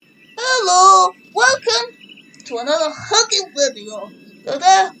to another hugging video.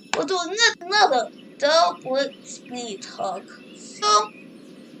 Today we're doing yet another Jailbreak speed hug. So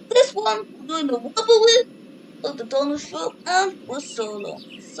this one we're doing the Robbery of the donut shop and we're solo.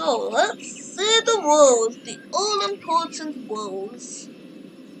 So let's see the rules, the all important rules.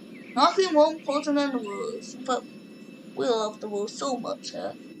 Nothing more important than the rules, but we love the rules so much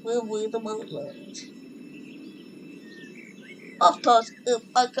here. We'll read them out loud. Of course, if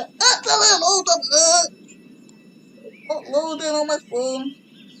I can actually load them up. Not loading on my phone.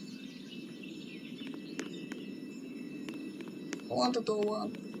 I want to do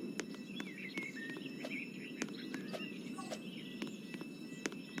one.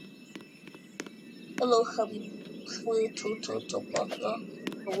 Hello, happy sweet to butter.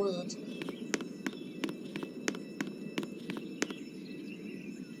 The word.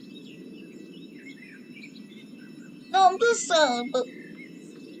 No, I'm just saying, but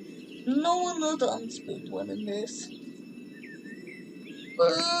no one knows that I'm speedrunning this. I'm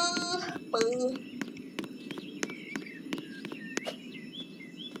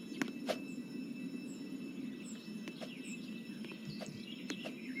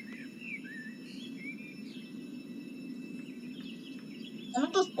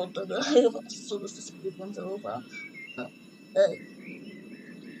just bothered as soon as the speedruns are over.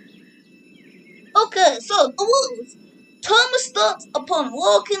 Okay, so the rules. Timer starts upon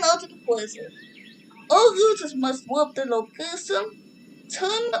walking out of the prison. All users must warp the location.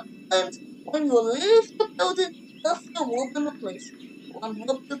 Timer ends when you leave the building after warping the place. One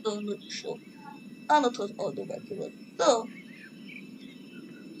warp the donut shop. And it was all the regular. So,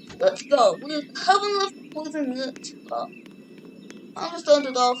 let's go. We haven't left the prison yet, but I'm just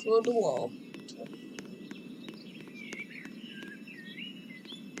started off for the wall.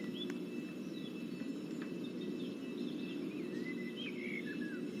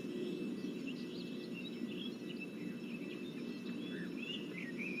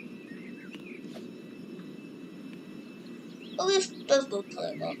 At least there's no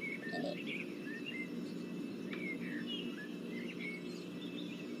timer in it.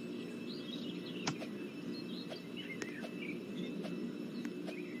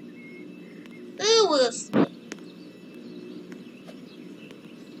 There was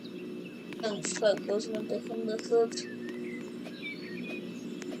and cycles in a different method.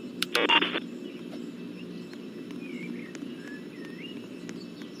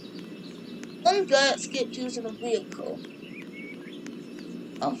 One guy escaped using a vehicle.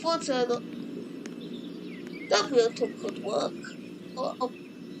 Unfortunately, that vehicle could work. I'll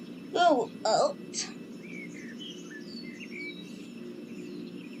go out.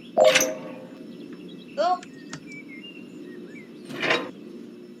 Go.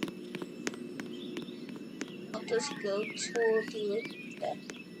 I'll just go to the step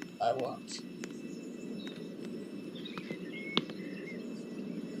I want.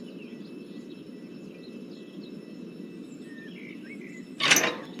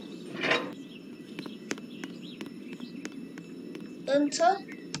 Enter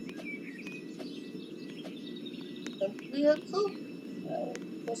the vehicle.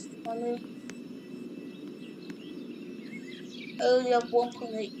 That's funny. I only have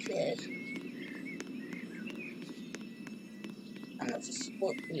 1.8 cleared. And that's a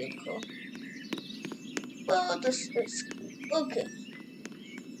sport vehicle. Well, this is okay.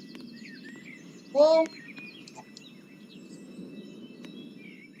 Well,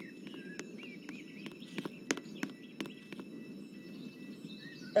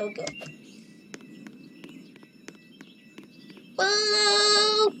 there we go.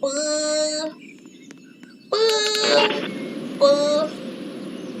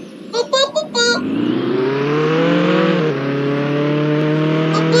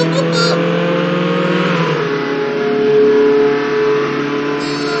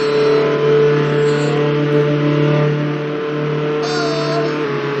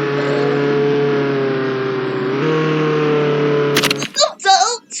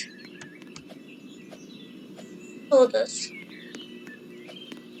 This.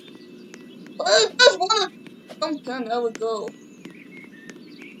 Well, I just want to something. There we go.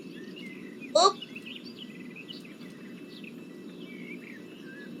 Oh.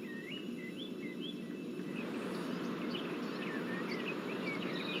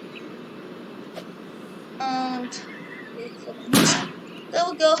 And there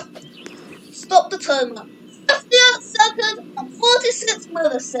we go. Stop the timer. 58 seconds and 46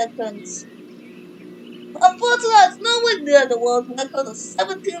 milliseconds. Unfortunately, it's nowhere near the world record of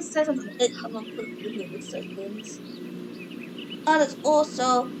 17 seconds and 850 milliseconds. And it's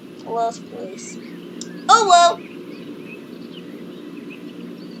also last place. Oh well!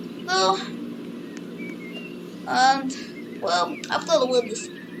 So, And well, after the win this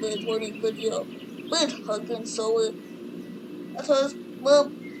winning video, Speedhugging, so I thought,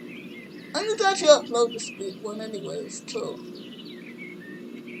 well, I need to actually upload the speed one anyways to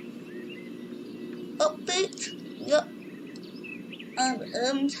update. Yep, and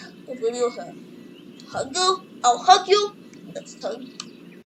end the video here. I'll hug you next time.